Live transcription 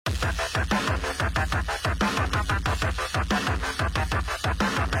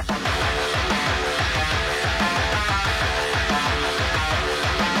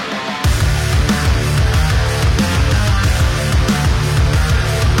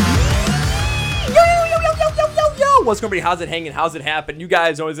What's going on? How's it hanging? How's it happen? You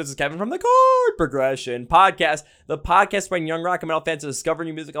guys know this is Kevin from the Chord Progression Podcast, the podcast bringing young rock and metal fans to discover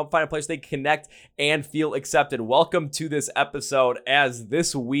new music and find a place they can connect and feel accepted. Welcome to this episode, as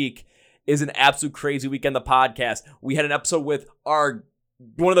this week is an absolute crazy week on the podcast. We had an episode with one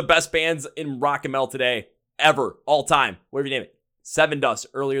of the best bands in rock and metal today, ever, all time, whatever you name it, Seven Dust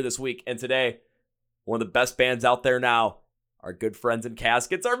earlier this week, and today, one of the best bands out there now. Our good friends in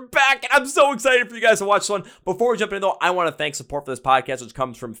Caskets are back, and I'm so excited for you guys to watch this one. Before we jump in, though, I want to thank support for this podcast, which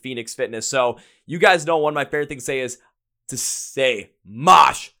comes from Phoenix Fitness. So, you guys know one of my favorite things to say is to say,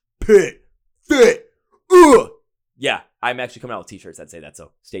 mosh, pit, fit, Yeah, I'm actually coming out with t-shirts that say that,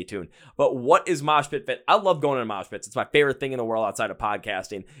 so stay tuned. But what is mosh pit fit? I love going to mosh pits. It's my favorite thing in the world outside of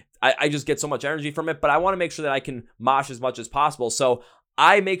podcasting. I just get so much energy from it, but I want to make sure that I can mosh as much as possible. So,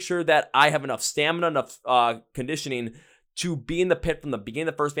 I make sure that I have enough stamina, enough conditioning to be in the pit from the beginning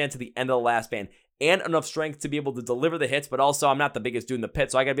of the first band to the end of the last band, and enough strength to be able to deliver the hits, but also I'm not the biggest dude in the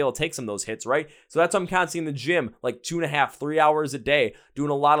pit, so I gotta be able to take some of those hits, right? So that's why I'm constantly in the gym, like 2.5, 3 hours a day, doing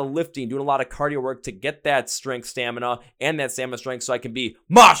a lot of lifting, doing a lot of cardio work to get that strength stamina and that stamina strength so I can be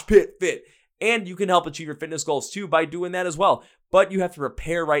mosh pit fit. And you can help achieve your fitness goals too by doing that as well. But you have to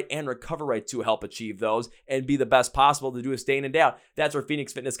prepare right and recover right to help achieve those and be the best possible to do it day in and day out. That's where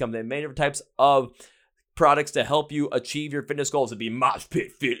Phoenix Fitness comes in. Many different types of products to help you achieve your fitness goals, to be mosh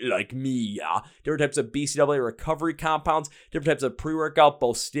pit fit like me. Different types of BCAA recovery compounds, different types of pre-workout,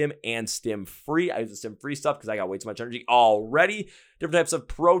 both stim and stim free. I use the stim free stuff because I got way too much energy already. Different types of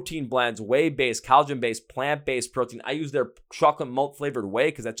protein blends, whey-based, collagen-based, plant-based protein. I use their chocolate malt flavored whey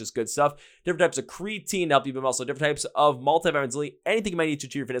because that's just good stuff. Different types of creatine to help you build muscle. Different types of multivitamins, literally anything you might need to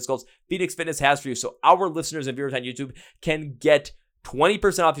achieve your fitness goals, Phoenix Fitness has for you. So our listeners and viewers on YouTube can get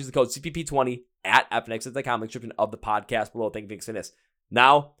 20% off. Use the code CPP20 at fnx.com, description of the podcast below. Thank you, Phoenix Fitness.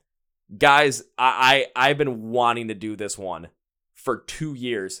 Now, guys, I've been wanting to do this one for 2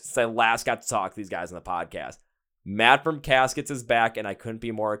 years since I last got to talk to these guys on the podcast. Matt from Caskets is back, and I couldn't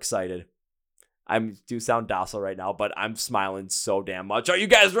be more excited. I do sound docile right now, but I'm smiling so damn much. Are you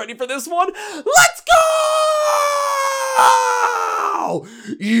guys ready for this one? Let's go!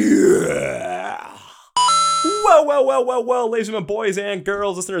 Yeah! Well, ladies and gentlemen, boys and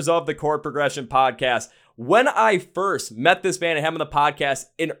girls, listeners of the Chord Progression Podcast. When I first met this band and had them on the podcast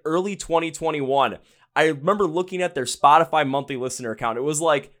in early 2021, I remember looking at their Spotify monthly listener count. It was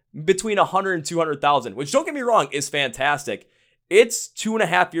like between 100 and 200,000, which, don't get me wrong, is fantastic. It's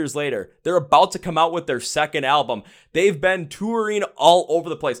 2.5 years later. They're about to come out with their second album. They've been touring all over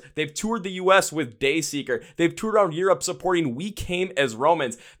the place. They've toured the US with Dayseeker. They've toured around Europe supporting We Came as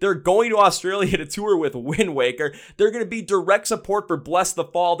Romans. They're going to Australia to tour with Wind Waker. They're going to be direct support for Bless the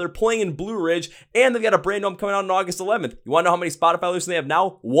Fall. They're playing in Blue Ridge, and they've got a brand new album coming out on August 11th. You want to know how many Spotify listeners they have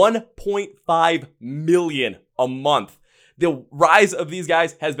now? 1.5 million a month. The rise of these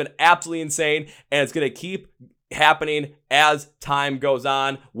guys has been absolutely insane, and it's going to keep happening as time goes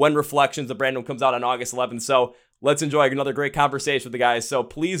on when Reflections, the brand new comes out on August 11th. So let's enjoy another great conversation with the guys. So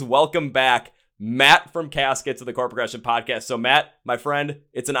please welcome back Matt from Caskets of the Chord Progression Podcast. So Matt, my friend,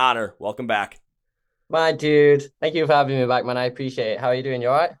 it's an honor. Welcome back. My dude, thank you for having me back, man. I appreciate it. How are you doing? You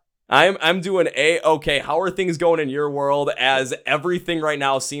all right? I'm doing A-okay. How are things going in your world, as everything right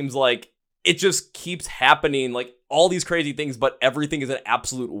now seems like it just keeps happening, like all these crazy things, but everything is an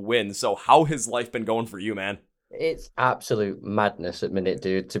absolute win. So how has life been going for you, man? It's absolute madness at minute,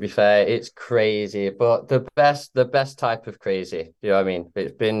 dude. To be fair, it's crazy, but the best type of crazy. You know what I mean?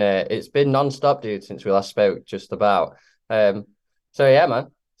 It's been non-stop, dude, since we last spoke, just about. So yeah, man.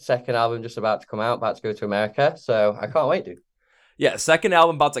 Second album just about to come out, about to go to America. So I can't wait, dude. Yeah, second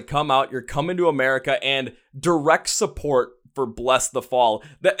album about to come out. You're coming to America, and direct support for Bless the Fall.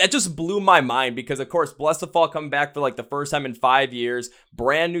 That just blew my mind because, of course, Bless the Fall coming back for like the first time in 5 years.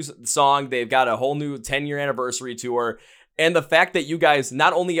 Brand new song. They've got a whole new 10-year anniversary tour. And the fact that you guys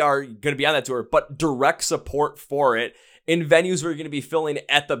not only are going to be on that tour, but direct support for it in venues where you're going to be filling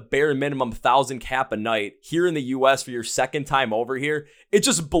at the bare minimum 1,000 cap a night here in the US for your second time over here, it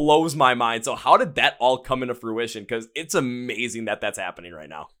just blows my mind. So how did that all come into fruition? Because it's amazing that that's happening right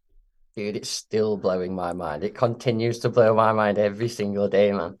now. Dude, it's still blowing my mind. It continues to blow my mind every single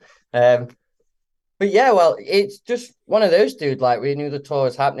day, man. But yeah, well, it's just one of those, dude. Like, we knew the tour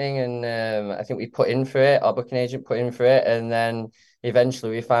was happening, and I think we put in for it. Our booking agent put in for it, and then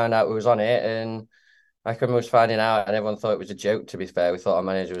eventually we found out we was on it, and I remember was finding out, and everyone thought it was a joke. To be fair, we thought our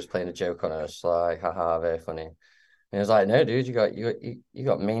manager was playing a joke on us, like, haha, very funny. And he was like, "No, dude, you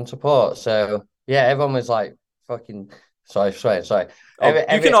got main support." So yeah, everyone was like, "Fucking sorry, sorry." Oh,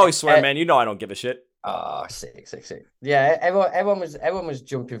 you can always swear, man. You know I don't give a shit. Oh, sick. Yeah, everyone was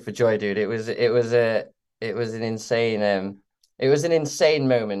jumping for joy, dude. It was an insane it was an insane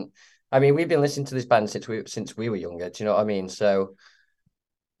moment. I mean, we've been listening to this band since we were younger. Do you know what I mean? So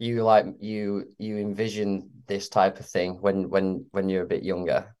you envision this type of thing when you're a bit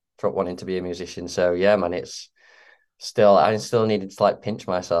younger, wanting to be a musician. So yeah, man, I still needed to like pinch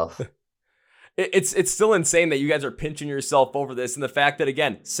myself. It's still insane that you guys are pinching yourself over this, and the fact that,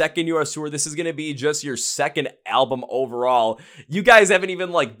 again, second US tour, this is going to be just your second album overall. You guys haven't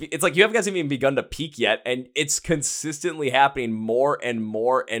even it's like you guys haven't even begun to peak yet, and it's consistently happening more and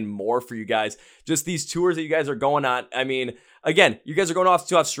more and more for you guys. Just these tours that you guys are going on. I mean, again, you guys are going off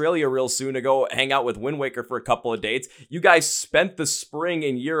to Australia real soon to go hang out with Wind Waker for a couple of dates. You guys spent the spring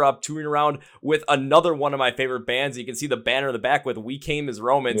in Europe touring around with another one of my favorite bands. You can see the banner in the back with "We Came as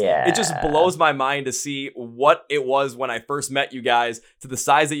Romans." Yeah. It just blows my mind to see what it was when I first met you guys, to the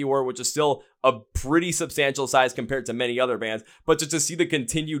size that you were, which is still a pretty substantial size compared to many other bands. But just to see the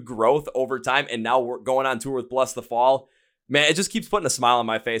continued growth over time, and now we're going on tour with Bless the Fall. Man, it just keeps putting a smile on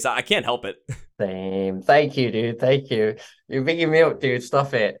my face. I can't help it. Same. Thank you, dude. Thank you. You're bigging me up, dude.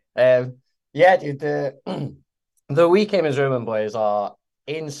 Stop it. Yeah, dude. The We Came as Roman boys are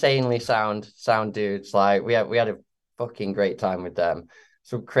insanely sound dudes. Like we had a fucking great time with them.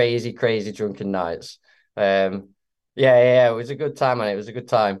 Some crazy drunken nights. Yeah. It was a good time, man. It was a good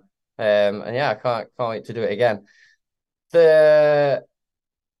time. And yeah, I can't wait to do it again. The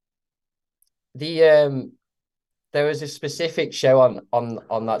the There was a specific show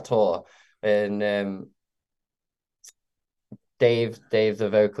on that tour, and Dave, the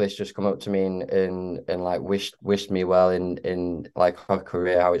vocalist, just come up to me and like wished me well in like her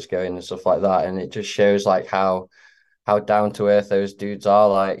career, how it's going and stuff like that. And it just shows like how down to earth those dudes are.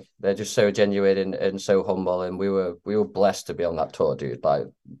 Like they're just so genuine and so humble. And we were blessed to be on that tour, dude. Like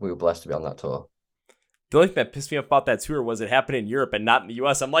we were blessed to be on that tour. The only thing that pissed me off about that tour was it happened in Europe and not in the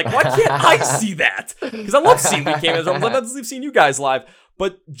US. I'm like, why can't I see that? Because I love seeing We Came as Romans. I love seeing you guys live.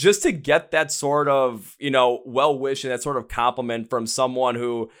 But just to get that sort of, well wish and that sort of compliment from someone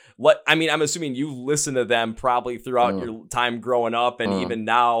who, I'm assuming you listened to them probably throughout your time growing up and even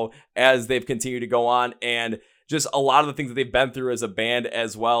now as they've continued to go on, and just a lot of the things that they've been through as a band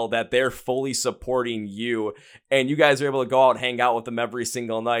as well, that they're fully supporting you. And you guys are able to go out, hang out with them every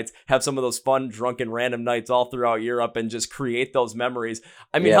single night, have some of those fun, drunken, random nights all throughout Europe and just create those memories.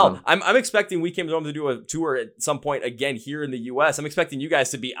 I mean, hell, I'm expecting We Came Home to do a tour at some point again here in the US. I'm expecting you guys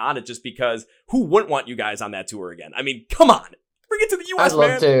to be on it just because who wouldn't want you guys on that tour again? I mean, come on. Bring it to the US, I'd love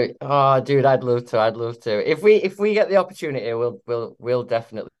man. to. Oh, dude, I'd love to. If we get the opportunity, we'll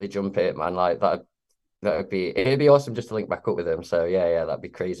definitely jump it, man. Like that. It'd be awesome just to link back up with them. So yeah, that'd be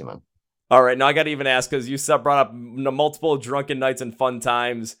crazy, man. All right, now I got to even ask, because you brought up multiple drunken nights and fun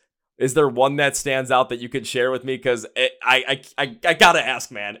times. Is there one that stands out that you could share with me? Because I gotta ask,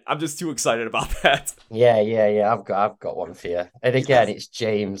 man. I'm just too excited about that. Yeah. I've got one for you. And again, it's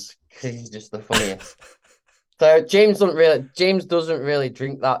James, because he's just the funniest. So James doesn't really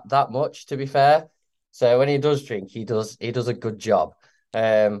drink that much, to be fair. So when he does drink, he does a good job.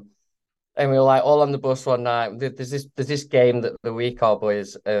 And we were like all on the bus one night. There's this game that the We Call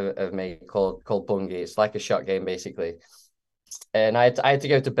boys have made called Bungie. It's like a shot game basically. And I had to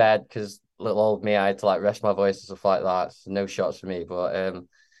go to bed because little old me, I had to like rest my voice and stuff like that. So no shots for me. But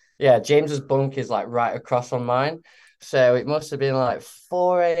yeah, James's bunk is like right across from mine. So it must have been like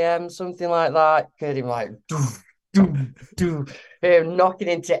 4 a.m. something like that. Heard him like do him knocking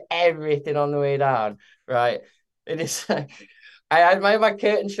into everything on the way down, right? And it's I had my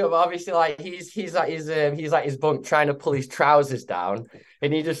curtain shut, but obviously, like he's at his bunk trying to pull his trousers down,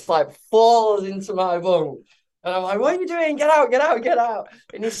 and he just like falls into my bunk, and I'm like, "What are you doing? Get out!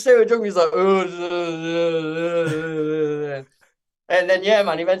 And he's so drunk, he's like, and then yeah,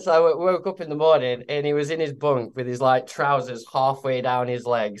 man. Eventually, I woke up in the morning, and he was in his bunk with his like trousers halfway down his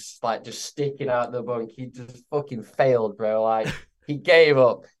legs, like just sticking out the bunk. He just fucking failed, bro. Like he gave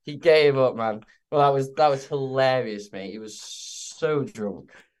up. He gave up, man. Well, that was hilarious, mate. He was so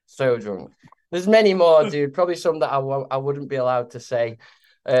drunk. There's many more, dude. Probably some that I wouldn't be allowed to say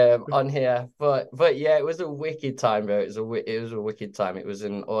on here, but yeah, it was a wicked time, bro. It was a wicked time. It was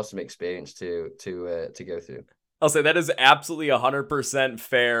an awesome experience to go through. I'll say that is absolutely 100%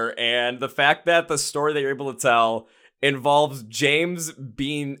 fair, and the fact that the story that you're able to tell involves James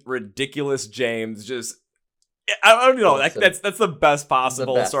being ridiculous James, just I don't know. Awesome. That's the best The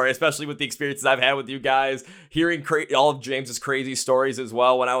possible best. story, especially with the experiences I've had with you guys. Hearing all of James's crazy stories as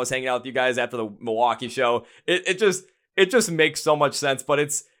well when I was hanging out with you guys after the Milwaukee show. It just makes so much sense. But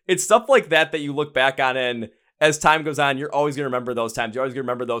it's stuff like that that you look back on, and as time goes on, you're always gonna remember those times. You're always gonna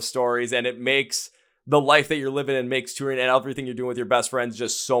remember those stories, and it makes the life that you're living and makes touring and everything you're doing with your best friends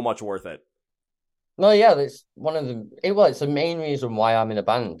just so much worth it. No, yeah, that's one of the it's the main reason why I'm in a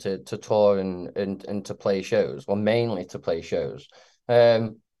band to tour and to play shows. Well, mainly to play shows.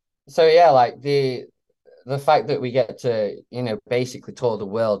 Um, so yeah, like the fact that we get to, basically tour the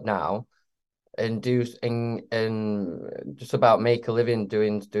world now and do and just about make a living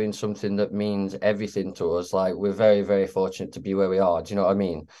doing something that means everything to us. Like we're very, very fortunate to be where we are. Do you know what I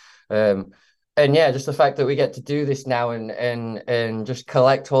mean? Um, and yeah, just the fact that we get to do this now and just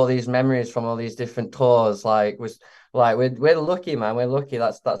collect all these memories from all these different tours, we're lucky, man. We're lucky.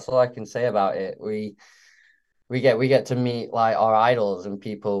 That's all I can say about it. We get to meet like our idols and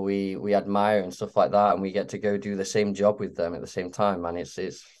people we admire and stuff like that, and we get to go do the same job with them at the same time, man.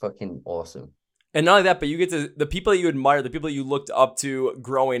 It's fucking awesome. And not only that, but you get to the people that you admire, the people that you looked up to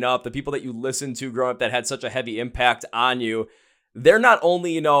growing up, the people that you listened to growing up that had such a heavy impact on you. They're not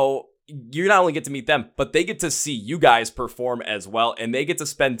only, you not only get to meet them, but they get to see you guys perform as well. And they get to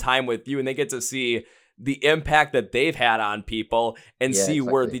spend time with you and they get to see the impact that they've had on people and Yeah, see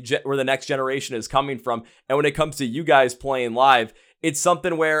where exactly. where the next generation is coming from. And when it comes to you guys playing live, it's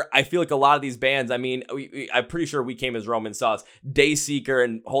something where I feel like a lot of these bands, I mean, I'm pretty sure We Came as Roman saw us. Dayseeker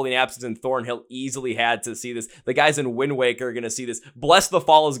and Holding Absence and Thornhill easily had to see this. The guys in Wind Waker are going to see this. Bless the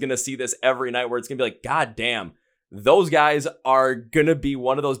Fall is going to see this every night, where it's going to be like, God damn, those guys are going to be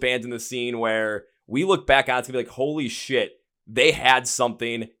one of those bands in the scene where we look back on it's going to be like, holy shit, they had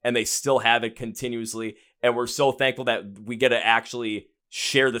something and they still have it continuously. And we're so thankful that we get to actually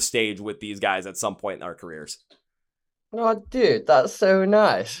share the stage with these guys at some point in our careers. Oh, dude, that's so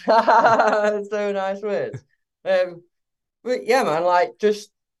nice. So nice words. Um, but yeah, man, like just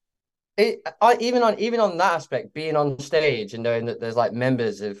even on that aspect, being on stage and knowing that there's like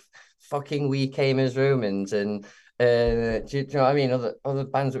members of fucking We Came as Romans and do you know what I mean? Other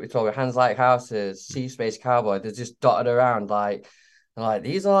bands that we talk about, Hands Like Houses, Sea Space Cowboy, they're just dotted around like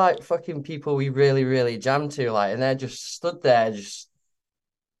these are like fucking people we really, really jam to, like, and they're just stood there just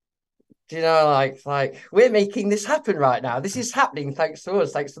like we're making this happen right now. This is happening thanks to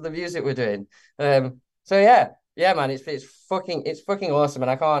us, thanks to the music we're doing. So yeah, man, it's fucking awesome,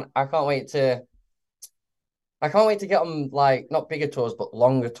 and I can't wait to get on like not bigger tours but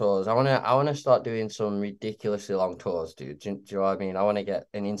longer tours. I wanna start doing some ridiculously long tours, dude. Do you know what I mean? I want to get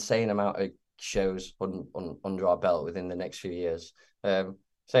an insane amount of shows under our belt within the next few years. So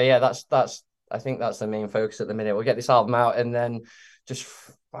yeah, that's I think that's the main focus at the minute. We'll get this album out and then just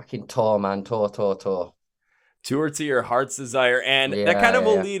fucking tour, man, tour. Tour to your heart's desire. And that kind Yeah, of yeah,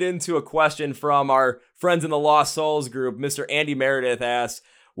 will yeah. lead into a question from our friends in the Lost Souls group. Mr. Andy Meredith asks,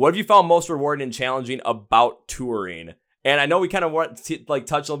 what have you found most rewarding and challenging about touring? And I know we kind of want to like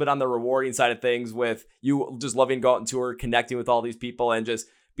touch a little bit on the rewarding side of things with you just loving to go out and tour, connecting with all these people and just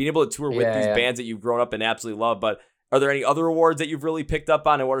being able to tour with Yeah, these yeah. bands that you've grown up and absolutely love. But are there any other awards that you've really picked up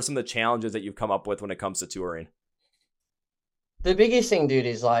on? And what are some of the challenges that you've come up with when it comes to touring? The biggest thing, dude,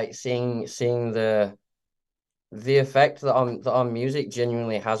 is like seeing the effect that our music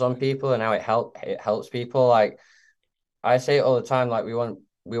genuinely has on people and how it helps people. Like I say it all the time, like we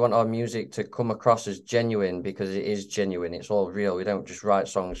want our music to come across as genuine because it is genuine. It's all real. We don't just write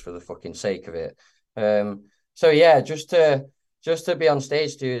songs for the fucking sake of it. So yeah, just to be on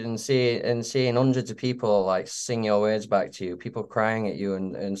stage, dude, and seeing hundreds of people like sing your words back to you, people crying at you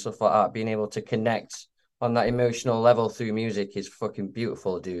and stuff like that, being able to connect on that emotional level through music is fucking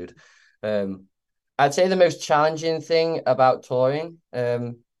beautiful, dude. Um, I'd say the most challenging thing about touring,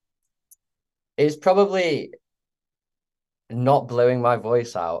 is probably not blowing my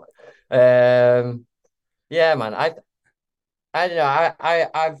voice out. Yeah, man. I don't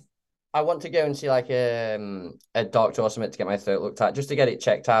know. I want to go and see like a doctor or something to get my throat looked at, just to get it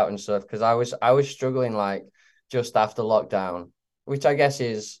checked out and stuff. Because I was struggling like just after lockdown, which I guess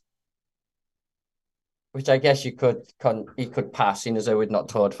is which I guess you could pass, in as though we'd not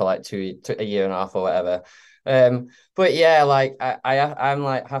toured for like a year and a half or whatever. But yeah, like I'm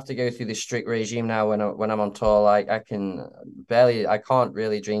like have to go through this strict regime now when I'm on tour. Like I can't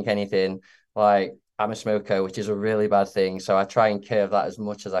really drink anything. Like I'm a smoker, which is a really bad thing. So I try and curb that as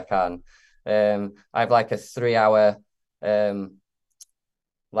much as I can. I have like a 3 hour um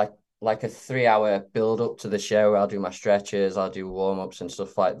like like a 3 hour build up to the show. I'll do my stretches, I'll do warm ups and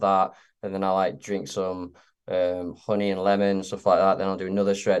stuff like that, and then I like drink some honey and lemon stuff like that. Then I'll do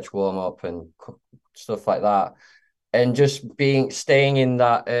another stretch warm up and stuff like that, and just staying in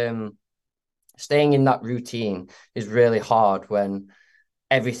that routine is really hard when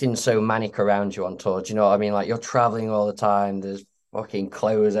everything's so manic around you on tour. Do you know what I mean? Like you're traveling all the time. There's fucking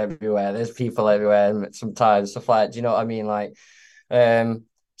clothes everywhere. There's people everywhere. And sometimes stuff like, do you know what I mean? Like,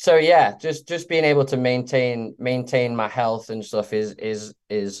 so yeah, just being able to maintain my health and stuff is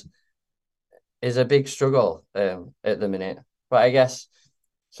a big struggle at the minute. But I guess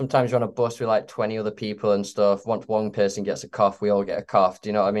sometimes you're on a bus with like 20 other people and stuff. Once one person gets a cough, we all get a cough. Do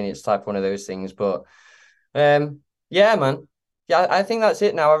you know what I mean? It's type one of those things. But yeah, man. Yeah, I think that's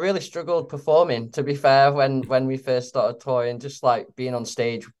it now. I really struggled performing, to be fair, when we first started touring. Just like being on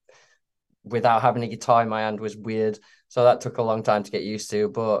stage without having a guitar in my hand was weird. So that took a long time to get used to.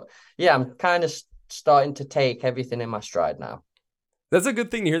 But yeah, I'm kind of starting to take everything in my stride now. That's a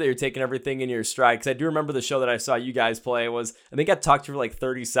good thing to hear that you're taking everything in your stride, because I do remember the show that I saw you guys play was, I think I talked to you for like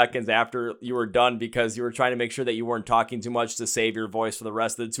 30 seconds after you were done because you were trying to make sure that you weren't talking too much to save your voice for the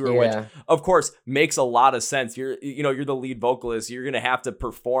rest of the tour, which Yeah. of course makes a lot of sense. You're the lead vocalist. You're going to have to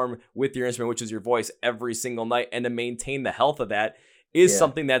perform with your instrument, which is your voice, every single night, and to maintain the health of that is Yeah.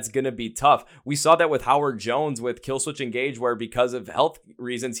 something that's going to be tough. We saw that with Howard Jones with Killswitch Engage, where because of health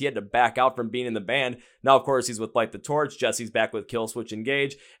reasons, he had to back out from being in the band. Now, of course, he's with Light the Torch. Jesse's back with Killswitch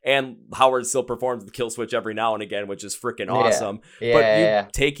Engage, and Howard still performs with Killswitch every now and again, which is freaking awesome. Yeah. But you Yeah.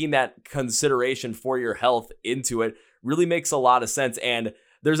 taking that consideration for your health into it really makes a lot of sense. And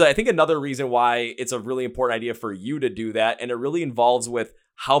there's, I think, another reason why it's a really important idea for you to do that. And it really involves with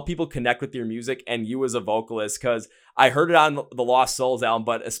how people connect with your music and you as a vocalist. Because I heard it on the Lost Souls album,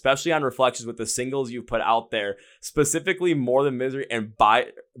 but especially on Reflections with the singles you put out there, specifically More Than Misery and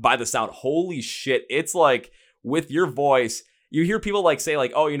By the Sound. Holy shit. It's like with your voice, you hear people like say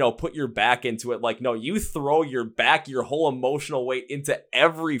like, oh, put your back into it. Like, no, you throw your back, your whole emotional weight into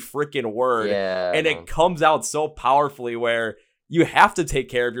every freaking word. Yeah, And man. it comes out so powerfully where you have to take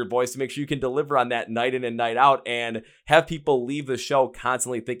care of your voice to make sure you can deliver on that night in and night out and have people leave the show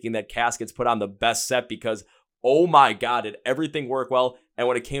constantly thinking that Caskets put on the best set because, oh my God, did everything work well? And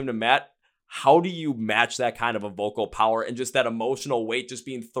when it came to Matt, how do you match that kind of a vocal power and just that emotional weight just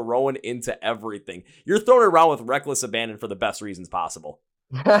being thrown into everything? You're throwing it around with reckless abandon for the best reasons possible.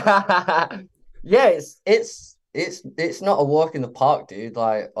 Yeah, it's not a walk in the park, dude.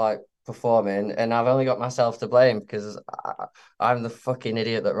 Like performing, and I've only got myself to blame because I'm the fucking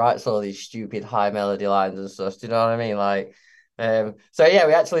idiot that writes all these stupid high melody lines and stuff. Do you know what I mean? Like, so yeah,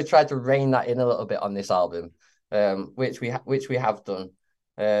 we actually tried to rein that in a little bit on this album, which we have done,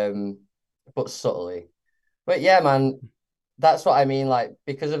 but subtly. But yeah, man, that's what I mean. Like,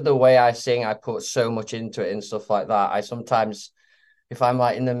 because of the way I sing, I put so much into it and stuff like that. I sometimes, if I'm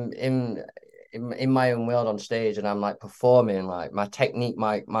like in my own world on stage and I'm like performing, like my technique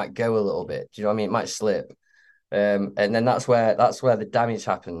might go a little bit. Do you know what I mean? It might slip. And then that's where the damage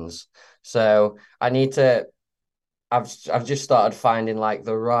happens. So I need to I've just started finding like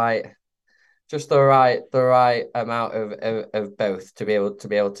the right amount of both to be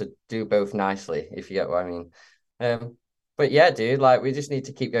able to do both nicely, if you get what I mean. But yeah, dude, like we just need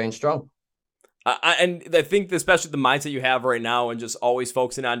to keep going strong. And I think especially the mindset you have right now and just always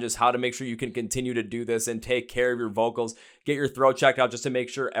focusing on just how to make sure you can continue to do this and take care of your vocals, get your throat checked out just to make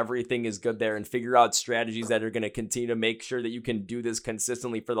sure everything is good there and figure out strategies that are going to continue to make sure that you can do this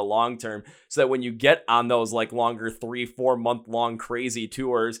consistently for the long term so that when you get on those like longer 3-4 month long crazy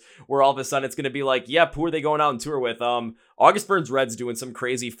tours where all of a sudden it's going to be like, yep, who are they going out on tour with? August Burns Red's doing some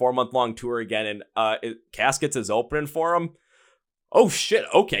crazy 4-month long tour again and Caskets is opening for them. Oh shit,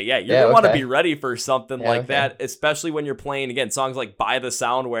 okay, yeah, you're gonna want to be ready for something like that, especially when you're playing, again, songs like By the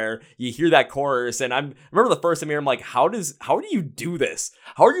Sound where you hear that chorus, and I remember the first time I hear, I'm like, how do you do this?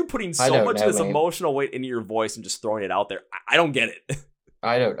 How are you putting so much of this emotional weight into your voice and just throwing it out there? I don't get it.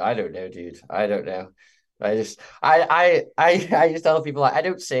 I don't know, dude. I don't know. I just tell people like I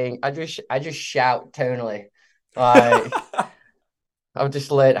don't sing, I just shout tonally. Like I've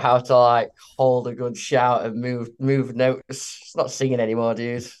just learned how to like hold a good shout and move notes. It's not singing anymore,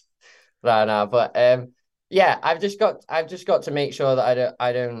 dude. No. But yeah, I've just got to make sure that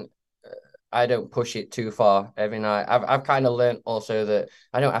I don't push it too far every night. I've kind of learned also that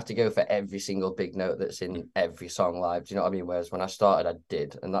I don't have to go for every single big note that's in every song live. Do you know what I mean? Whereas when I started, I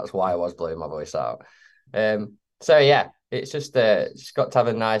did, and that's why I was blowing my voice out. So yeah, it's just got to have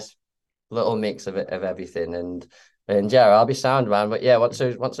a nice little mix of everything and yeah, I'll be sound, man. But yeah, once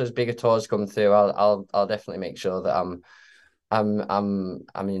those bigger tours come through, I'll definitely make sure that I'm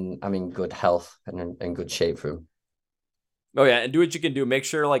in good health and in good shape for them. Oh yeah, and do what you can do. Make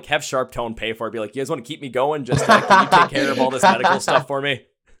sure like have Sharp Tone pay for it. Be like, you guys want to keep me going? Just can you take care of all this medical stuff for me?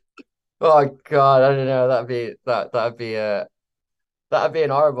 Oh God, I don't know. That'd be an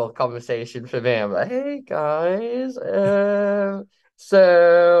horrible conversation for me. I'm like, hey guys,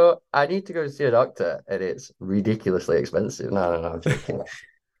 so I need to go see a doctor, and it's ridiculously expensive. No, no, no, I'm joking.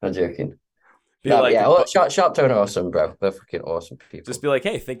 I'm joking. Be No, but yeah, like, well, but Sharp Tone are awesome, bro. They're fucking awesome just people. be like,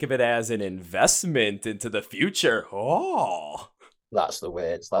 hey, think of it as an investment into the future. Oh. That's the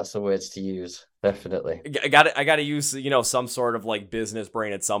words. That's the words to use. Definitely. I got to use some sort of like business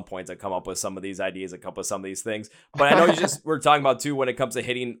brain at some point to come up with some of these ideas and come up with some of these things. But I know we're talking about too when it comes to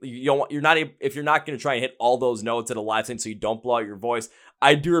hitting. You're not if you're not going to try and hit all those notes at a live thing so you don't blow out your voice.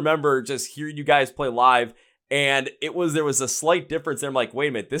 I do remember just hearing you guys play live, and there was a slight difference there. I'm like, wait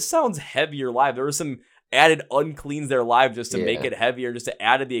a minute, this sounds heavier live. There was some added uncleans there live just to make Yeah. it heavier, just to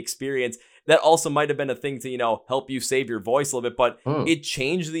add to the experience. That also might have been a thing to help you save your voice a little bit, but Mm. it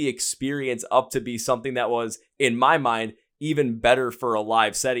changed the experience up to be something that was, in my mind, even better for a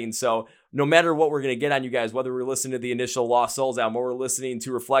live setting. So no matter what we're going to get on you guys, whether we're listening to the initial Lost Souls album or we're listening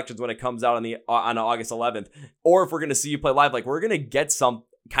to Reflections when it comes out on August 11th, or if we're going to see you play live, like we're going to get some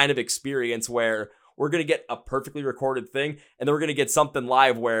kind of experience where we're going to get a perfectly recorded thing, and then we're going to get something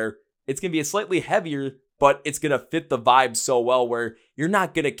live where it's going to be a slightly heavier, but it's going to fit the vibe so well where you're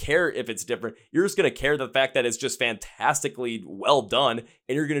not going to care if it's different. You're just going to care the fact that it's just fantastically well done,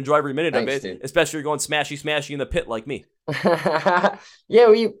 and you're going to enjoy every minute of Thanks, it, dude. especially if you're going smashy in the pit like me. Yeah,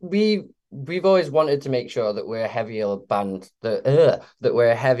 we've always wanted to make sure that we're a heavier band that we're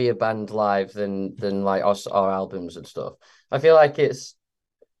a heavier band live than like our albums and stuff. I feel like it's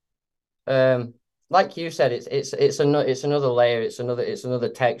like you said, it's another layer, it's another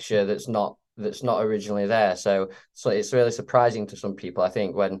texture that's not originally there. So it's really surprising to some people, I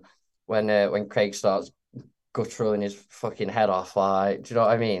think, when Craig starts gutturing his fucking head off, like, do you know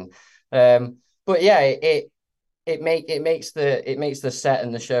what I mean? But yeah, it makes the set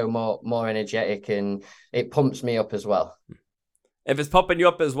and the show more energetic, and it pumps me up as well. If it's pumping you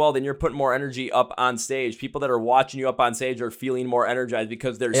up as well, then you're putting more energy up on stage. People that are watching you up on stage are feeling more energized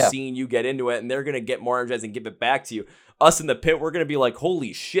because they're Yeah. seeing you get into it, and they're going to get more energized and give it back to you. Us in the pit, we're going to be like,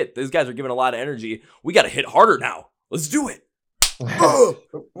 holy shit, these guys are giving a lot of energy. We got to hit harder now. Let's do it.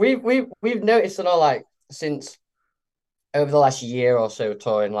 We've noticed and all, like, since over the last year or so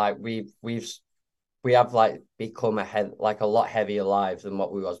touring, like we have like become a lot heavier live than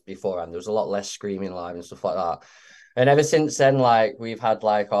what we was before, and there was a lot less screaming live and stuff like that. And ever since then, like, we've had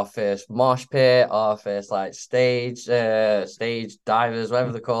like our first mosh pit, our first like stage divers,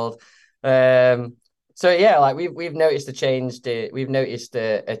 whatever they're called. So yeah, like we've noticed we've noticed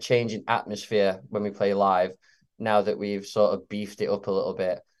a change in atmosphere when we play live now that we've sort of beefed it up a little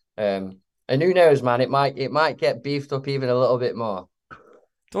bit. And who knows, man, it might get beefed up even a little bit more.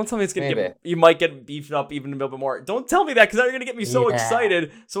 Don't tell me it's gonna Maybe. you might get beefed up even a little bit more. Don't tell me that, because now you're gonna get me so Yeah.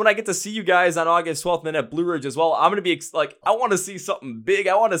 excited. So when I get to see you guys on August 12th and then at Blue Ridge as well, I'm gonna be like, I want to see something big.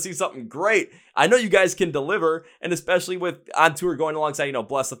 I want to see something great. I know you guys can deliver, and especially with on tour going alongside,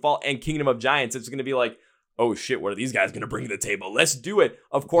 Bless the Fall and Kingdom of Giants, it's gonna be like, oh shit, what are these guys gonna bring to the table? Let's do it.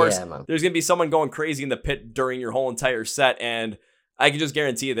 Of course, Yeah, man. there's gonna be someone going crazy in the pit during your whole entire set, and I can just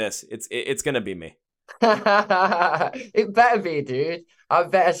guarantee you this: it's gonna be me. It better be, dude. I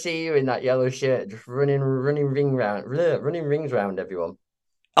better see you in that yellow shirt, just running rings round everyone.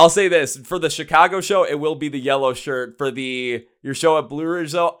 I'll say this, for the Chicago show, it will be the yellow shirt. For your show at Blue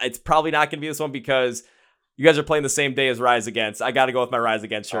Ridge, though, it's probably not going to be this one because you guys are playing the same day as Rise Against. I got to go with my Rise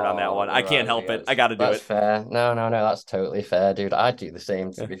Against shirt on that Oh, one. the I can't rise help it. I against. got to do That's it. fair. No, no, no, that's totally fair, dude. I'd do the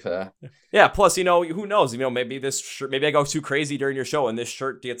same, to Yeah. be fair. Yeah. Plus, who knows? Maybe this shirt, maybe I go too crazy during your show and this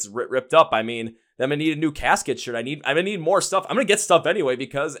shirt gets ripped up. I mean, I'm gonna need a new casket shirt. I'm gonna need more stuff. I'm gonna get stuff anyway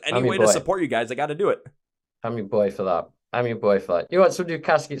because any I'm your way to boy. support you guys, I got to do it. I'm your boy for that. I'm your boy for that. You want some new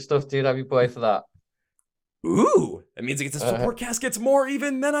casket stuff, dude? I'm your boy for that. Ooh, that means I get to support caskets more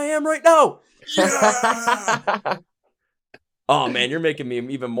even than I am right now. Yeah. Oh man, you're making me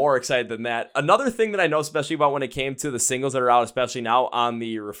even more excited than that. Another thing that I know, especially about when it came to the singles that are out, especially now on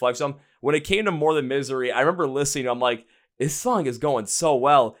the Reflection, when it came to More Than Misery, I remember listening. I'm like, this song is going so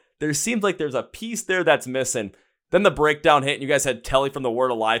well. There seems like there's a piece there that's missing. Then the breakdown hit, and you guys had Telly from The Word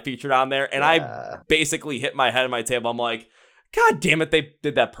Alive featured on there, and I Yeah. basically hit my head on my table. I'm like, God damn it, they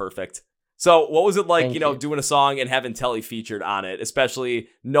did that perfect. So what was it like, Thank you. doing a song and having Telly featured on it, especially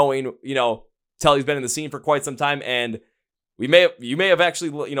knowing, Telly's been in the scene for quite some time, and you may have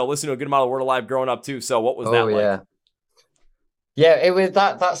actually, listened to a good amount of Word Alive growing up too. So what was Oh, that like? yeah. Yeah, it was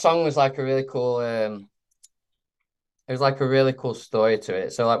that song was like a really cool it was like a really cool story to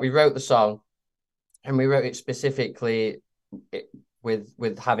it. So like we wrote the song, and we wrote it specifically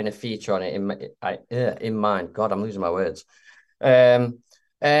with having a feature on it in mind. God, I'm losing my words. Um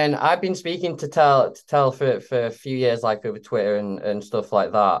And I've been speaking to tell for a few years, like over Twitter and stuff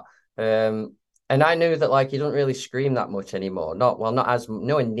like that. And I knew that like he doesn't really scream that much anymore. Not as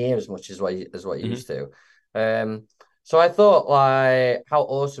nowhere near as much as what he Hmm. used to. Um, so I thought like how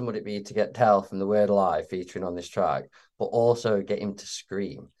awesome would it be to get Tell from the Word Alive featuring on this track, but also get him to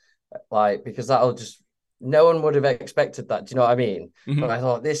scream. Like because that'll just no one would have expected that. Do you know what I mean? But Hmm. I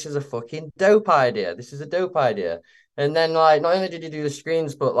thought this is a fucking dope idea. This is a dope idea. And then like not only did he do the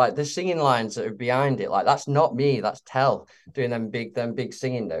screens, but like the singing lines that are behind it, like that's not me, that's Tell doing them big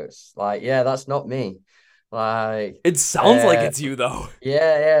singing notes. Like, yeah, that's not me. Like It sounds like uh it's you though.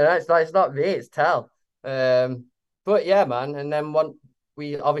 yeah, that's not me, it's Tell. Um but yeah, man. And then one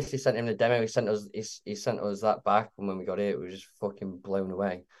we obviously sent him the demo. He sent us that back, and when we got it, we were just fucking blown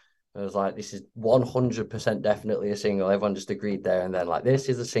away. I was like, this is 100% definitely a single. Everyone just agreed there and then, like, this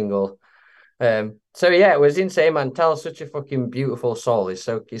is a single. So yeah, it was insane, man. Tal's such a fucking beautiful soul. He's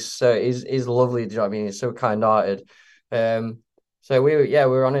lovely. Do you know what I mean? He's so kind-hearted. Um, so we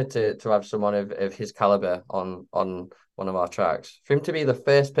were honored to have someone of his caliber on one of our tracks. For him to be the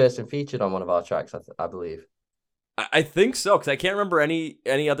first person featured on one of our tracks, I believe. I think so, because I can't remember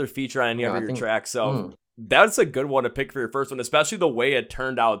any other feature on any Yeah, of I your think. tracks. So Mm, that's a good one to pick for your first one, especially the way it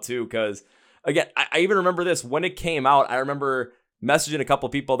turned out too. Because again, I even remember this when it came out. I remember messaging a couple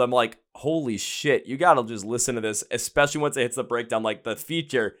people. Them like, holy shit, you gotta just listen to this, especially once it hits the breakdown. Like the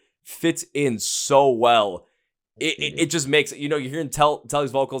feature fits in so well. It dude. just makes you're hearing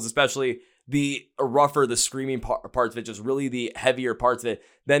Telly's vocals, especially the rougher, the screaming parts of it, just really the heavier parts of it.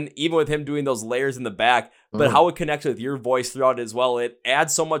 Then even with him doing those layers in the back, but Mm, how it connects with your voice throughout it as well, it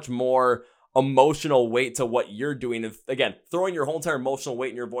adds so much more emotional weight to what you're doing. And again, throwing your whole entire emotional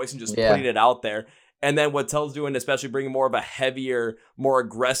weight in your voice and just putting yeah. it out there. And then what Tell's doing, especially bringing more of a heavier, more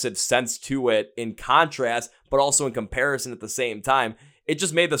aggressive sense to it in contrast, but also in comparison at the same time. It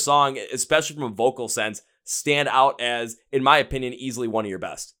just made the song, especially from a vocal sense, stand out as, in my opinion, easily one of your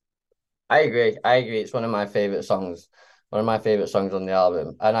best. I agree. I agree. It's one of my favorite songs. One of my favorite songs on the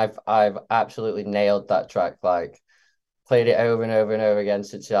album, and I've absolutely nailed that track. Like played it over and over and over again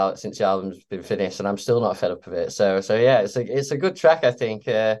since the album's been finished, and I'm still not fed up with it. So yeah, it's a good track. I think.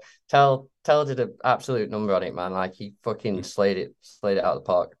 Tell did an absolute number on it, man. Like he fucking slayed it out of the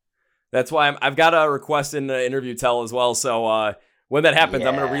park. That's why I've got a request in the interview Tell as well. So when that happens,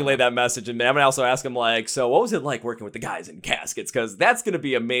 I'm going to Yeah, relay man. that message. And I'm going to also ask him, like, so what was it like working with the guys in Caskets? Because that's going to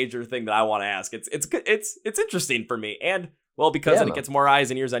be a major thing that I want to ask. It's interesting for me. And, well, because Yeah, then it man. gets more eyes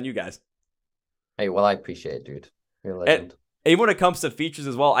and ears on you guys. Hey, well, I appreciate it, dude. You're a And legend. even when it comes to features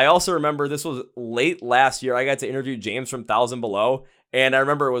as well, I also remember this was late last year. I got to interview James from Thousand Below. And I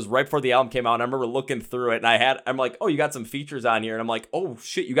remember it was right before the album came out. And I remember looking through it, and I'm like, oh, you got some features on here. And I'm like, oh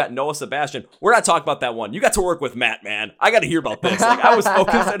shit, you got Noah Sebastian. We're not talking about that one. You got to work with Matt, man. I got to hear about this. Like I was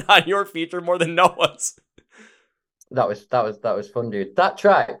focusing on your feature more than Noah's. That was fun, dude. That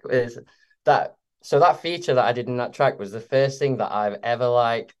track is that so that feature that I did in that track was the first thing that I've ever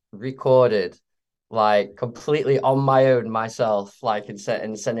like recorded like completely on my own myself, like and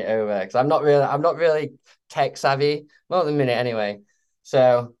send it over. Because I'm not really tech savvy, not at the minute anyway.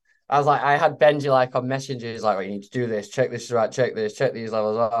 So I was like, I had Benji like on messages, like, well, you need to do this, check this is right, check this, check these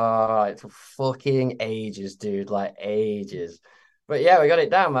levels. All right, for fucking ages, dude, like ages. But yeah, we got it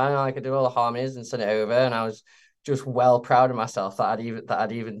down, man. I could do all the harmonies and send it over, and I was just well proud of myself that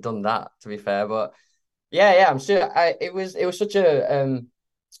I'd even done that. To be fair, but yeah, I'm sure. It was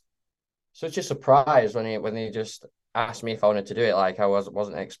such a surprise when he just asked me if I wanted to do it. Like I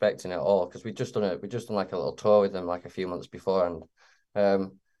wasn't expecting it at all because we just done like a little tour with them like a few months before, and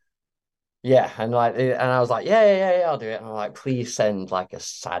um yeah, and I was like, yeah, I'll do it. And I'm like, please send like a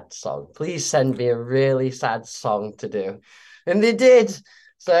sad song. Please send me a really sad song to do. And they did.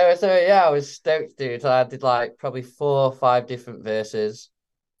 So yeah, I was stoked, dude. I did like probably 4 or 5 different verses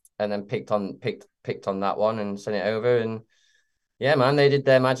and then picked on that one and sent it over. And yeah, man, they did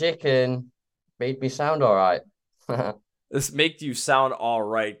their magic and made me sound all right. This make you sound all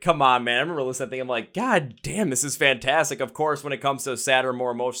right. Come on, man. I remember listening to that thing. I'm like, God damn, this is fantastic. Of course, when it comes to a sadder,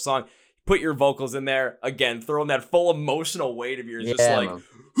 more emotional song, put your vocals in there. Again, throwing that full emotional weight of yours, just Yeah, like, man.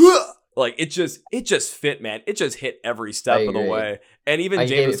 like it just fit, man. It just hit every I step of the agree. way. And even I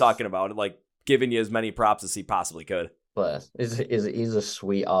James gave was it talking about it, like giving you as many props as he possibly could. Bless. He's a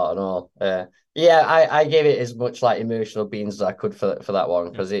sweetheart and all. Yeah, I gave it as much like emotional beans as I could for that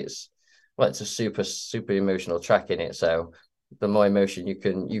one because it's a super emotional track in it. So the more emotion you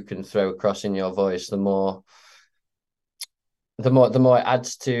can throw across in your voice, the more it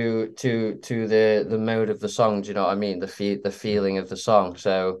adds to the mode of the song. Do you know what I mean? The feeling of the song.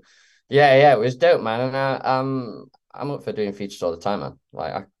 So yeah, it was dope, man. And I'm up for doing features all the time, man.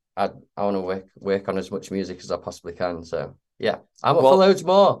 Like I want to work on as much music as I possibly can. So yeah, I'm up for Well, loads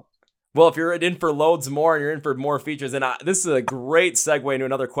more. Well, if you're in for loads more and you're in for more features, and this is a great segue into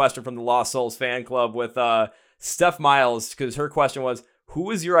another question from the Lost Souls fan club with Steph Miles, because her question was,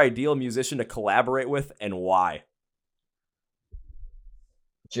 who is your ideal musician to collaborate with and why?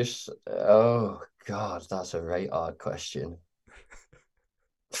 Just oh God, that's a very hard question.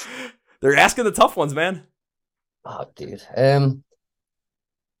 They're asking the tough ones, man. Oh, dude.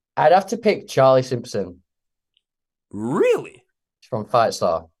 I'd have to pick Charlie Simpson Really? from Fight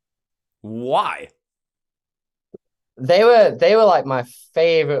Star. Why? They were like my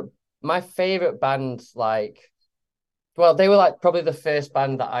favorite band. Like, well, they were like probably the first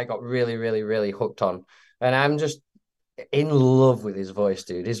band that I got really, really, really hooked on, and I'm just in love with his voice,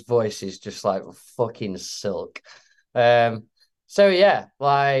 dude. His voice is just like fucking silk. Um, so yeah,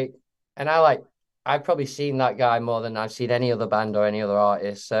 like, and I've probably seen that guy more than I've seen any other band or any other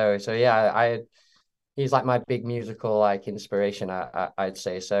artist. So yeah, he's like my big musical like inspiration. I'd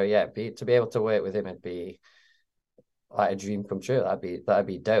say so. Yeah, to be able to work with him, it'd be like a dream come true. That'd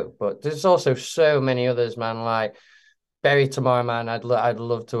be dope. But there's also so many others, man. Like Barry Tomorrow, man. I'd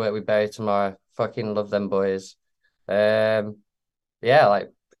love to work with Barry Tomorrow. Fucking love them boys. Um, yeah,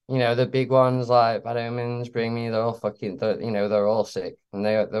 like the big ones like Bad Omens, Bring Me. They're all fucking. They're all sick, and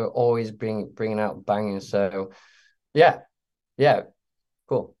they're always bringing out bangers. So yeah, yeah,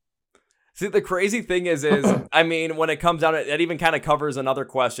 cool. See, the crazy thing is, I mean, when it comes down to it, that even kind of covers another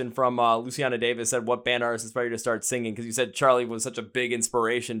question from Luciana Davis said, what band artist inspired you to start singing? Because you said Charlie was such a big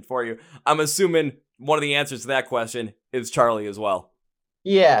inspiration for you. I'm assuming one of the answers to that question is Charlie as well.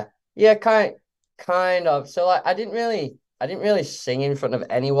 Yeah, yeah, kind of. So like I didn't really sing in front of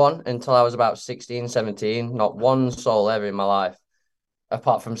anyone until I was about 16, 17. Not one soul ever in my life,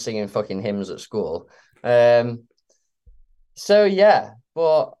 apart from singing fucking hymns at school. Um, so yeah,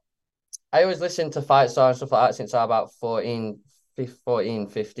 but I always listened to Fight Star and stuff like that since I was about 14,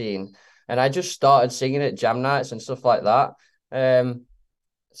 15. And I just started singing at jam nights and stuff like that. Um,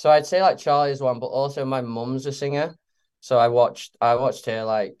 so I'd say like Charlie's one, but also my mum's a singer. So I watched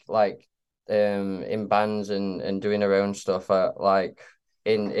her in bands and doing her own stuff like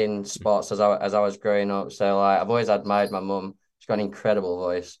in sports as I was growing up. So like I've always admired my mum. She's got an incredible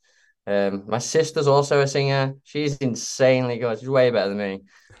voice. My sister's also a singer. She's insanely good. She's way better than me.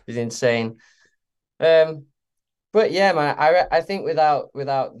 She's insane. Um, but yeah, man, I think without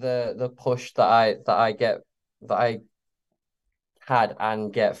the push that I had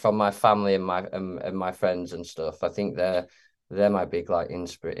and get from my family and my friends and stuff. I think they're my big like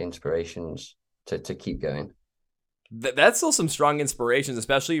inspirations to keep going. That's still some strong inspirations,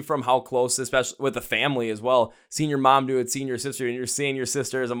 especially from how close, especially with the family as well. Seeing your mom do it, seeing your sister, and you're seeing your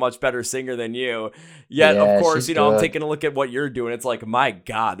sister is a much better singer than you. Yet, of Yeah, course, she's I'm good. taking a look at what you're doing. It's like, my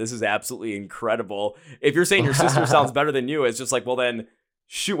God, this is absolutely incredible. If you're saying your sister sounds better than you, it's just like, well, then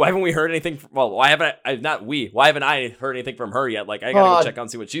shoot, why haven't we heard anything? Well, why haven't I heard anything from her yet? Like, I gotta go Oh, check out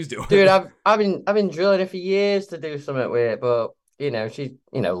and see what she's doing. dude, I've been drilling her for years to do something with it, but she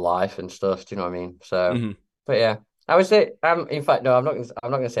life and stuff. Do you know what I mean? So, hmm but yeah, I would say in fact no, I'm not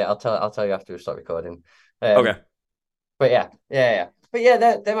gonna say it. I'll tell you after we stop recording. Okay. But yeah, yeah, yeah. But yeah,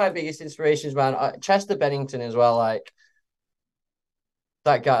 they're my biggest inspirations, man. Chester Bennington as well. Like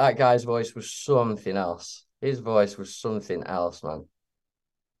that guy's voice was something else. His voice was something else, man.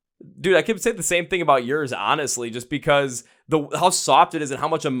 Dude, I could say the same thing about yours, honestly, just because how soft it is and how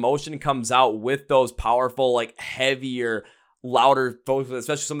much emotion comes out with those powerful, like heavier, louder vocals,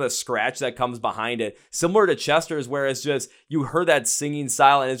 especially some of the scratch that comes behind it. Similar to Chester's, where it's just you heard that singing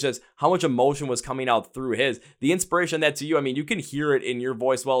style and it's just how much emotion was coming out through his. The inspiration that to you, I mean, you can hear it in your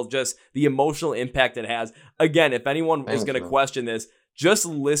voice, well, just the emotional impact it has. Again, if anyone is Thanks, going to man. question this, just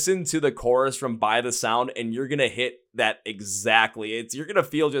listen to the chorus from By the Sound and you're going to hit that exactly. You're going to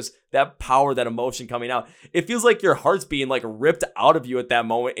feel just that power, that emotion coming out. It feels like your heart's being like ripped out of you at that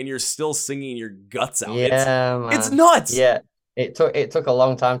moment and you're still singing your guts out. Yeah, It's man. nuts. Yeah, it took a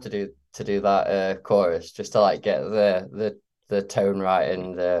long time to do that chorus just to like get the tone right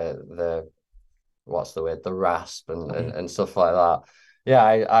and the what's the word, the rasp and stuff like that.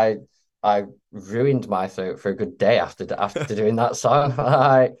 Yeah, I ruined my throat for a good day after doing that song.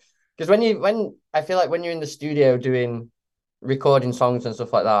 Like, because when I feel like when you're in the studio doing recording songs and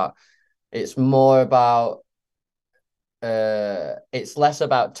stuff like that, it's more about it's less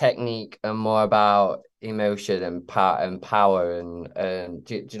about technique and more about emotion and power and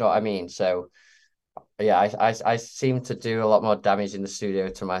do you know what I mean? So yeah, I seem to do a lot more damage in the studio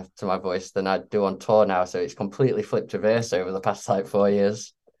to my voice than I do on tour now. So it's completely flipped reverse over the past like 4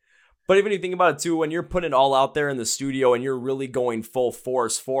 years. But even if you think about it too, when you're putting it all out there in the studio and you're really going full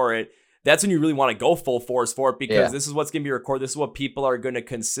force for it, that's when you really want to go full force for it, because this is what's going to be recorded. This is what people are going to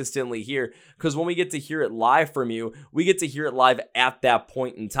consistently hear. Because when we get to hear it live from you, we get to hear it live at that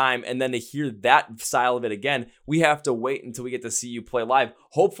point in time. And then to hear that style of it again, we have to wait until we get to see you play live.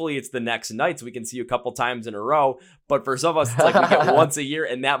 Hopefully it's the next night so we can see you a couple times in a row. But for some of us, it's like we get once a year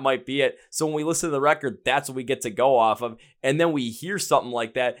and that might be it. So when we listen to the record, that's what we get to go off of. And then we hear something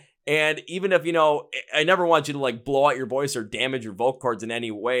like that. And even if, I never want you to like blow out your voice or damage your vocal cords in any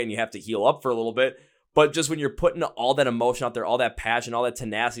way and you have to heal up for a little bit. But just when you're putting all that emotion out there, all that passion, all that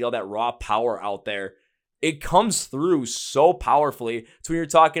tenacity, all that raw power out there, it comes through so powerfully. So when you're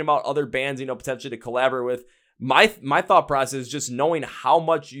talking about other bands, potentially to collaborate with, my thought process is just knowing how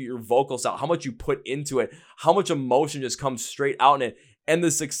much your vocal style, how much you put into it, how much emotion just comes straight out in it. And the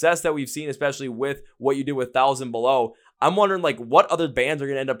success that we've seen, especially with what you did with 1,000 Below, I'm wondering like what other bands are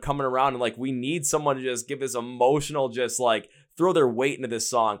going to end up coming around and like we need someone to just give this emotional, just like throw their weight into this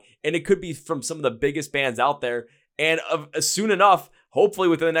song. And it could be from some of the biggest bands out there. And soon enough, hopefully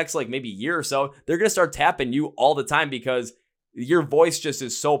within the next like maybe year or so, they're going to start tapping you all the time because your voice just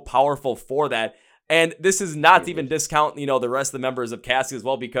is so powerful for that. And this is not to even discount, the rest of the members of Caskets as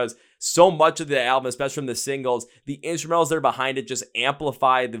well, because so much of the album, especially from the singles, the instrumentals that are behind it just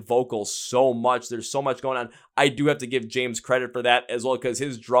amplify the vocals so much. There's so much going on. I do have to give James credit for that as well, because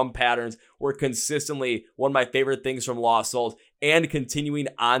his drum patterns were consistently one of my favorite things from Lost Souls, and continuing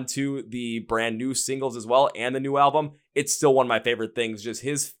onto the brand new singles as well and the new album. It's still one of my favorite things. Just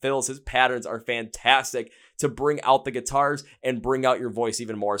his fills, his patterns are fantastic to bring out the guitars and bring out your voice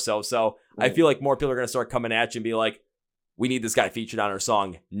even more so. So I feel like more people are going to start coming at you and be like, we need this guy featured on our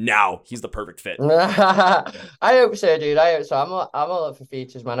song now. He's the perfect fit. I hope so, dude. I hope so. I'm all up for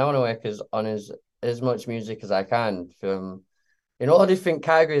features, man. I want to work on as much music as I can from in all different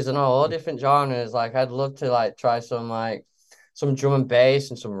categories and all different genres. Like I'd love to like try some drum and bass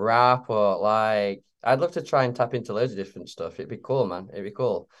and some rap, or like I'd love to try and tap into loads of different stuff. It'd be cool, man. It'd be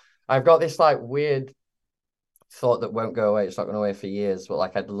cool. I've got this like weird thought that won't go away. It's not going away for years, but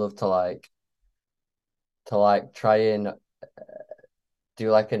like I'd love to try and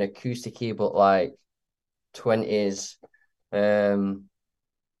do like an acoustic key, but like 20s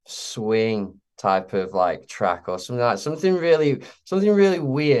swing type of like track or something like something really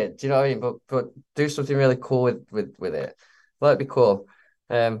weird. Do you know what I mean? But do something really cool with it. That'd be cool.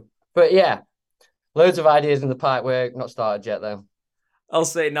 But yeah, loads of ideas in the pipe. We're not started yet though. I'll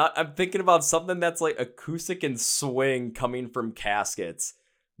say not. I'm thinking about something that's like acoustic and swing coming from Caskets.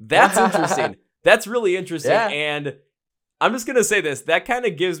 That's interesting. That's really interesting. Yeah. And I'm just going to say this. That kind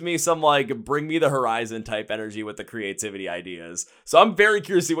of gives me some like bring me the horizon type energy with the creativity ideas. So I'm very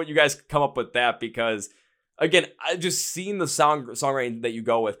curious to see what you guys come up with that, because again, I just seen the songwriting that you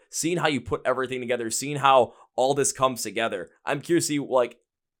go with, seeing how you put everything together, seeing how all this comes together. I'm curious to see like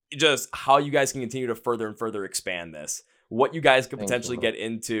just how you guys can continue to further and further expand this. What you guys could potentially get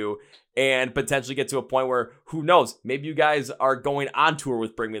into and potentially get to a point where, who knows, maybe you guys are going on tour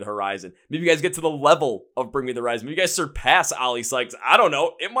with Bring Me the Horizon. Maybe you guys get to the level of Bring Me the Horizon. Maybe you guys surpass Ali Sykes. I don't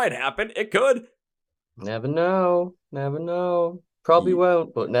know. It might happen. It could. Never know. Never know. Probably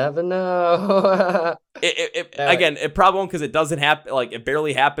won't, but never know. Again, it probably won't, because it doesn't happen. Like it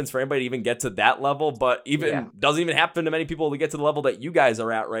barely happens for anybody to even get to that level, but doesn't even happen to many people to get to the level that you guys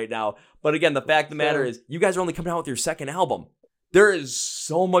are at right now. But again, the fact of the matter is you guys are only coming out with your second album. There is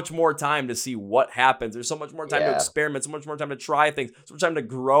so much more time to see what happens. There's so much more time to experiment, so much more time to try things, so much time to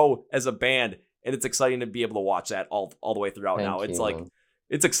grow as a band. And it's exciting to be able to watch that all the way throughout. It's like,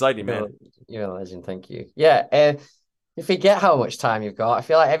 it's exciting, man. You're a legend. Thank you. Yeah. You forget how much time you've got. I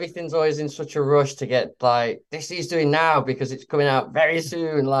feel like everything's always in such a rush to get like this he's doing now because it's coming out very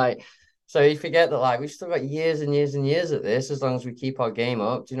soon. Like, so you forget that like we've still got years and years and years at this as long as we keep our game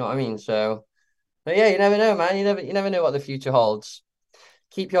up. Do you know what I mean? So, but yeah, you never know, man. You never know what the future holds.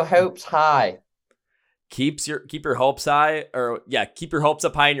 Keep your hopes high. Keep your hopes high, or keep your hopes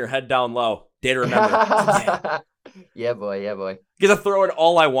up high and your head down low. Day to remember. Yeah, boy. Get to throw an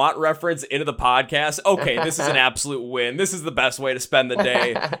All I Want reference into the podcast. Okay, this is an absolute win. This is the best way to spend the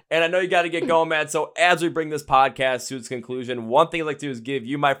day. And I know you got to get going, man. So as we bring this podcast to its conclusion, one thing I'd like to do is give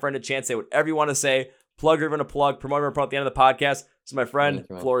you, my friend, a chance to say whatever you want to say. Plug or even a plug, promote or promote at the end of the podcast. So my friend,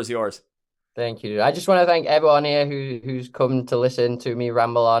 floor is yours. Thank you, dude. I just want to thank everyone here who's come to listen to me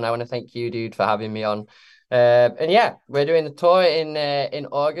ramble on. I want to thank you, dude, for having me on. And yeah, we're doing the tour in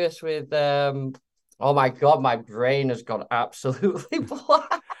August with oh my God, my brain has gone absolutely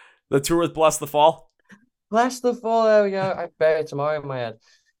black. The tour with Bless the Fall. Bless the Fall. There we go. I bet tomorrow in my head.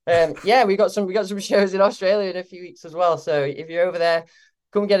 Yeah, we got some shows in Australia in a few weeks as well. So if you're over there,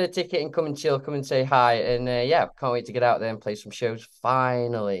 come get a ticket and come and chill, come and say hi. And yeah, can't wait to get out there and play some shows.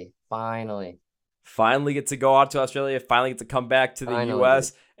 Finally. Finally get to go out to Australia, finally get to come back to the Finally,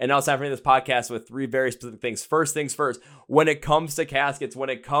 US. dude. And now it's time for this podcast with 3 very specific things. First things first, when it comes to Caskets, when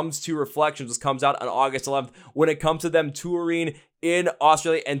it comes to Reflections, this comes out on August 11th, when it comes to them touring in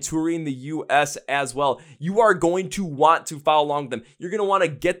Australia and touring the US as well, you are going to want to follow along with them. You're going to want to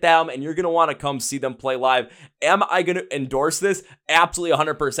get them and you're going to want to come see them play live. Am I going to endorse this? Absolutely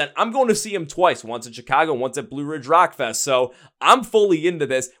 100%. I'm going to see them twice, once in Chicago, once at Blue Ridge Rock Fest. So I'm fully into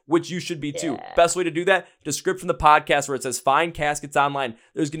this, which you should be too. Yeah. Best way to do that, description of the podcast where it says find Caskets online.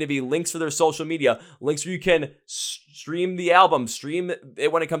 There's going to be links for their social media, links where you can stream the album, stream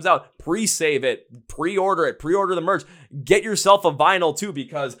it when it comes out, pre-save it, pre-order the merch, get yourself a vinyl too,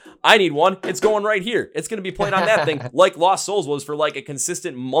 because I need one. It's going right here. It's going to be played on that thing like Lost Souls was for like a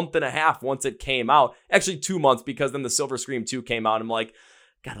consistent month and a half once it came out. Actually 2 months, because then the Silver Scream 2 came out. I'm like,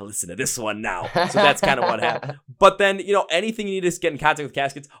 gotta listen to this one now. So that's kind of what happened. But then, anything you need to get in contact with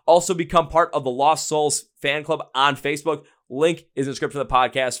Caskets, also become part of the Lost Souls fan club on Facebook. Link is in the description of the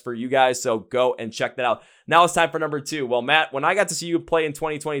podcast for you guys, so go and check that out. Now it's time for number 2. Well, Matt, when I got to see you play in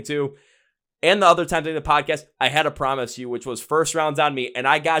 2022 and the other times in the podcast, I had to promise you, which was first rounds on me, and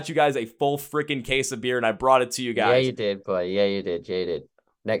I got you guys a full freaking case of beer, and I brought it to you guys. Yeah, you did, boy. Yeah, you did.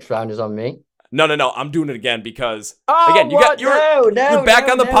 Next round is on me. No, I'm doing it again because again, you're back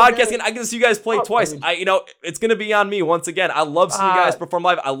on the podcast, and I get to see you guys play twice. Dude. It's gonna be on me once again. I love seeing you guys perform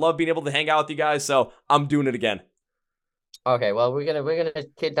live. I love being able to hang out with you guys, so I'm doing it again. Okay, well, we're gonna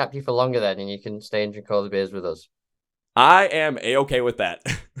kidnap you for longer then, and you can stay and drink all the beers with us. I am A-okay with that.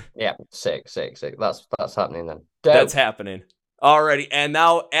 Yeah, sick. That's happening then. That's happening. Alrighty, and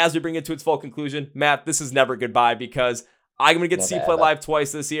now as we bring it to its full conclusion, Matt, this is never goodbye because I'm gonna get to see you play live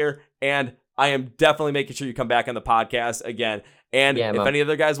twice this year, and I am definitely making sure you come back on the podcast again. And if any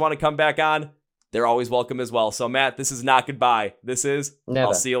other guys want to come back on, they're always welcome as well. So Matt, this is not goodbye. This is never.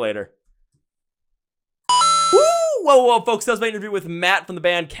 I'll see you later. Whoa, folks, that was my interview with Matt from the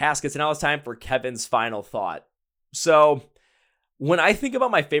band Caskets, and now it's time for Kevin's final thought. So, when I think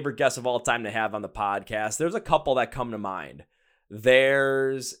about my favorite guests of all time to have on the podcast, there's a couple that come to mind.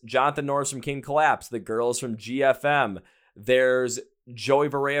 There's Jonathan Norris from King Collapse, the girls from GFM. There's Joey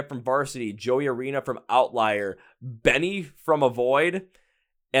Varela from Varsity, Joey Arena from Outlier, Benny from Avoid,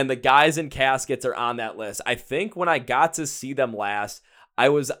 and the guys in Caskets are on that list. I think when I got to see them last, I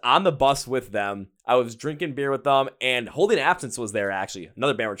was on the bus with them. I was drinking beer with them, and Holding Absence was there, actually.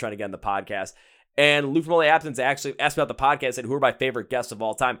 Another band we're trying to get in the podcast. And Luke from Holding Absence actually asked me about the podcast and said, who are my favorite guests of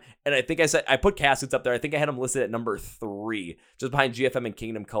all time? And I think I put Caskets up there. I think I had them listed at number 3, just behind GFM and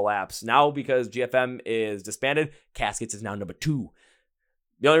Kingdom Collapse. Now, because GFM is disbanded, Caskets is now number 2.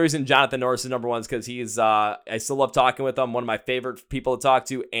 The only reason Jonathan Norris is number 1 is because he's, I still love talking with him, one of my favorite people to talk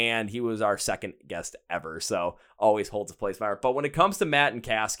to, and he was our second guest ever, so always holds a place in my heart. But when it comes to Matt and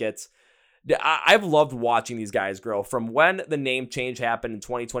Caskets, I've loved watching these guys grow from when the name change happened in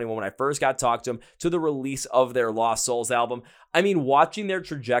 2021, when I first got to talk to them, to the release of their Lost Souls album. I mean, watching their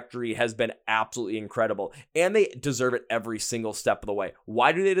trajectory has been absolutely incredible, and they deserve it every single step of the way.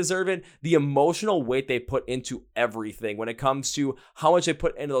 Why do they deserve it? The emotional weight they put into everything. When it comes to how much they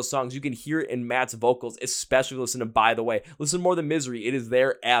put into those songs, you can hear it in Matt's vocals, especially listen to By the Way. Listen to More Than Misery, it is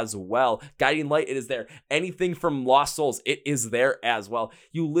there as well. Guiding Light, it is there. Anything from Lost Souls, it is there as well.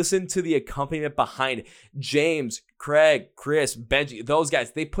 You listen to the accompaniment behind James, Craig, Chris, Benji, those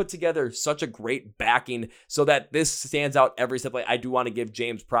guys, they put together such a great backing so that this stands out every step. I do want to give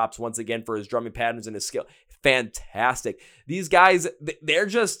James props once again for his drumming patterns and his skill. Fantastic. These guys, they're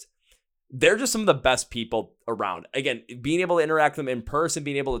just some of the best people around. Again, being able to interact with them in person,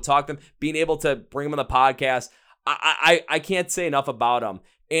 being able to talk to them, being able to bring them on the podcast, I can't say enough about them.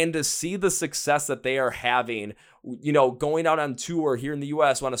 And to see the success that they are having, going out on tour here in the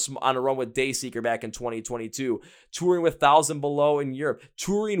U.S. on a run with Dayseeker back in 2022, touring with Thousand Below in Europe,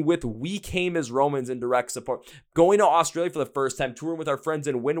 touring with We Came as Romans in direct support, going to Australia for the first time, touring with our friends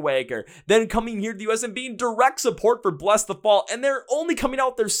in Wind Waker, then coming here to the U.S. and being direct support for Bless the Fall, and they're only coming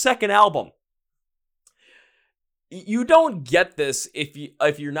out with their second album. You don't get this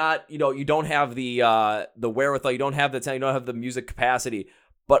if you're not, you don't have the wherewithal, you don't have the talent, you don't have the music capacity.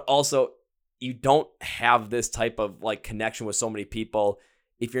 But also, you don't have this type of connection with so many people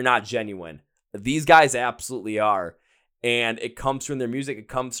if you're not genuine. These guys absolutely are. And it comes through in their music. It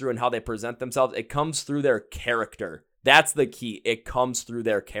comes through in how they present themselves. It comes through their character. That's the key. It comes through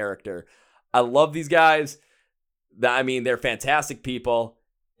their character. I love these guys. They're fantastic people.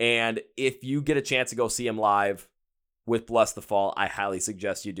 And if you get a chance to go see them live with Bless the Fall, I highly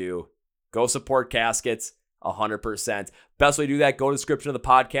suggest you do. Go support Caskets. 100%. Best way to do that, go to the description of the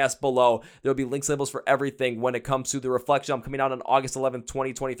podcast below. There'll be links, labels for everything when it comes to the Reflection. I'm coming out on August 11th,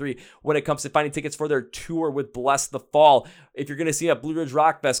 2023. When it comes to finding tickets for their tour with Bless the Fall, if you're going to see a Blue Ridge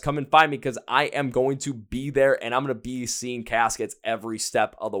Rock Fest, come and find me because I am going to be there and I'm going to be seeing Caskets every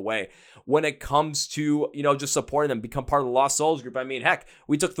step of the way. When it comes to, just supporting them, become part of the Lost Souls group. I mean, heck,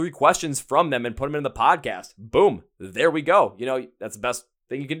 we took 3 questions from them and put them in the podcast. Boom. There we go. That's the best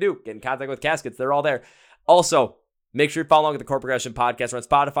thing you can do. Get in contact with Caskets. They're all there. Also, make sure you follow along with the Chord Progression podcast on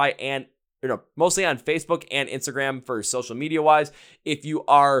Spotify and mostly on Facebook and Instagram for social media wise. If you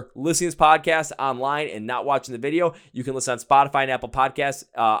are listening to this podcast online and not watching the video, you can listen on Spotify and Apple Podcasts,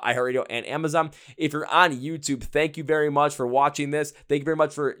 iHeartRadio, and Amazon. If you're on YouTube, thank you very much for watching this. Thank you very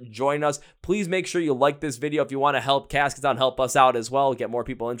much for joining us. Please make sure you like this video if you want to help Caskets out, help us out as well, get more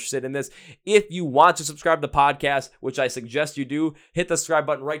people interested in this. If you want to subscribe to the podcast, which I suggest you do, hit the subscribe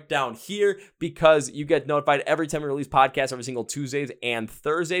button right down here because you get notified every time we release podcasts every single Tuesdays and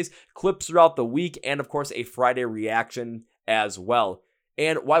Thursdays, clips throughout the week, and of course a Friday reaction as well.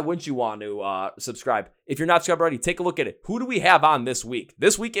 And why wouldn't you want to subscribe? If you're not subscribed already, take a look at it. Who do we have on this week?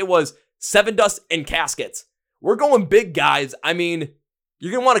 This week it was Seven Dust and Caskets. We're going big, guys. I mean,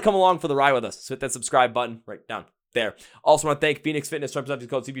 you're going to want to come along for the ride with us. So hit that subscribe button right down there. Also want to thank Phoenix Fitness. Representative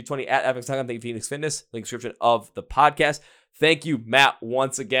code CB20 at FX.com. Thank you, Phoenix Fitness. Link description of the podcast. Thank you, Matt,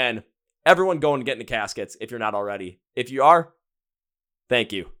 once again. Everyone go and get into Caskets if you're not already. If you are,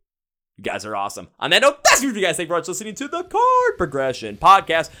 thank you. You guys are awesome. On that note, that's it for you guys. Thank you for listening to the Chord Progression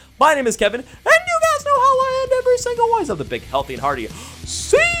Podcast. My name is Kevin, and you guys know how I end every single one of the big, healthy, and hearty.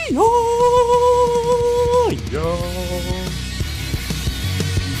 See ya!